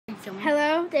filming.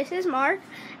 Hello, this is Mark,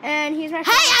 and he's my.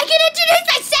 Hey, I can introduce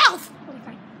myself. Okay,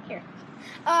 fine. Here.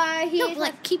 No,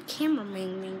 like keep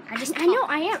cameraman. I know.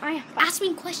 I am. Ask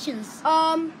me questions.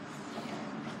 How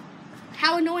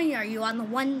annoying are you on the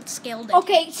 1 scale?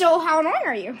 Okay, so how annoying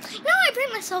are you? No, I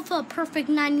rate myself a perfect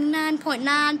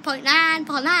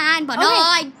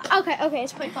 99.9.9.9.9. Okay,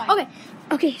 it's 0.5.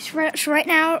 Okay. So right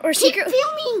now we're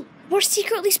filming. We're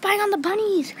secretly spying on the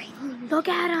bunnies. Look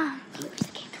at them. There's the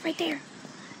camera right there.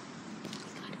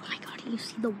 Oh my god! You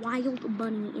see the wild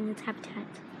bunny in its habitat?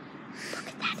 Look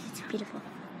at that. It's beautiful.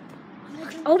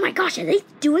 Oh my gosh, are they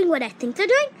doing what I think they're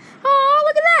doing? Oh,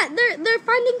 look at that. They're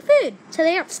finding food. So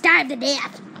they don't starve to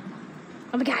death.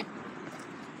 Oh my god.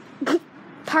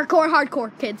 Parkour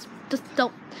hardcore, kids. Just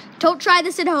don't try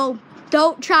this at home.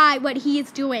 Don't try what he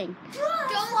is doing. Don't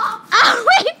flop. Oh,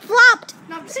 he flopped.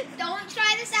 No, don't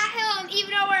try this at home,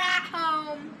 even though we're at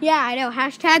home. Yeah, I know.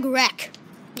 Hashtag wreck.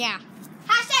 Yeah.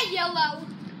 Hashtag YOLO.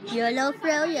 YOLO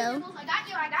Froyo. I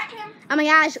got him. Oh my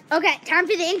gosh. Okay, time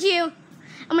for the interview.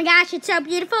 Oh my gosh, it's so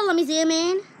beautiful. Let me zoom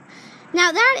in.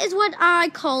 Now that is what I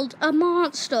called a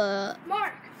monster.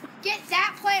 Mark, get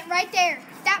that plant right there.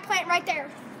 That plant right there.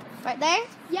 Right there?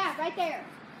 Yeah, right there.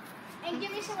 And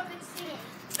give me some of its seed.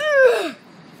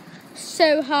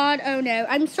 So hard. Oh no.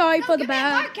 I'm sorry for the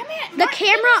bad. Mark, come here. The Mark,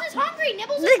 camera. Nibbles is hungry.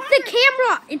 Nibbles is hungry. The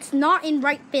camera. It's not in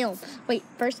right film. Wait,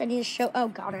 first I need to show. Oh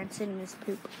god, I'm sitting in this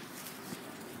poop.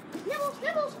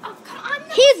 Nibbles. Oh, come on.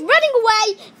 Nibbles. He's running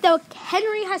away. Though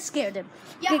Henry has scared him.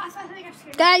 Yeah, I think I'm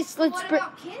scared. Guys, But let's. what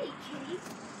about Kitty?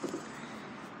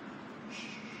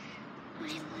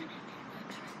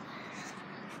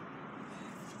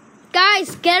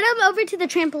 Guys, get him over to the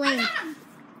trampoline.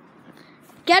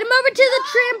 Get him over to the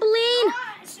trampoline.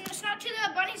 It's not to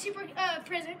the bunny super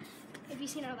prison. If you've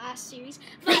seen our last series,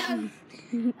 but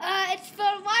it's full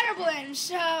of water balloons,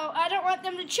 so I don't want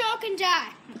them to choke and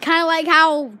die. Kind of like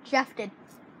how Jeff did.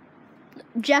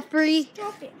 Jeffrey.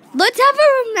 Stop it. Let's have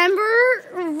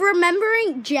a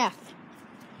remembering Jeff.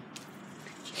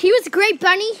 He was a great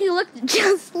bunny. He looked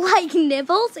just like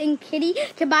Nibbles and Kitty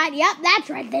combined. Yep, that's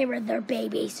right. They were their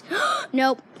babies.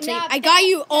 Nope. See, I got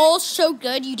you all so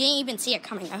good you didn't even see it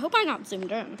coming. I hope I got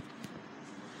zoomed in.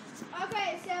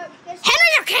 Okay, so this. Henry,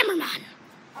 your cameraman.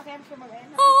 Okay, I'm cameraman.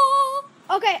 Oh.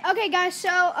 Okay, guys. So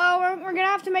we're gonna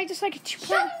have to make this like a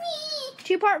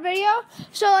two-part video.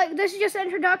 So like this is just an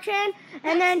introduction,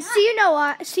 and then see you know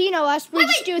us. We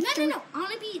just do No. I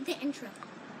want to be the intro.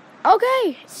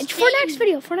 Okay, it's for next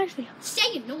video.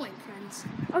 Stay annoying, friends.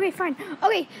 Okay, fine.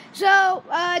 Okay, so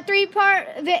 3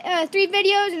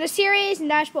 videos in a series, and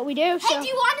that's what we do. Hey, So. do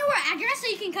you want to know our address so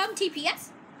you can come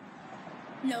TPS?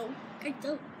 No, I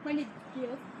don't. My name is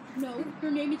Jeff. No,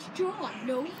 your name is John.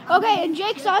 No. Okay, and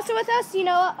Jake's also with us. You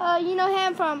know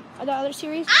him from the other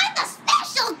series. I'm the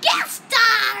special guest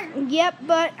star. Yep,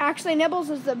 but actually Nibbles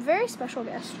is the very special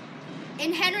guest.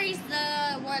 And Henry's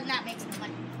the one that makes the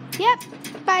money. Yep.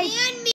 Bye. And me.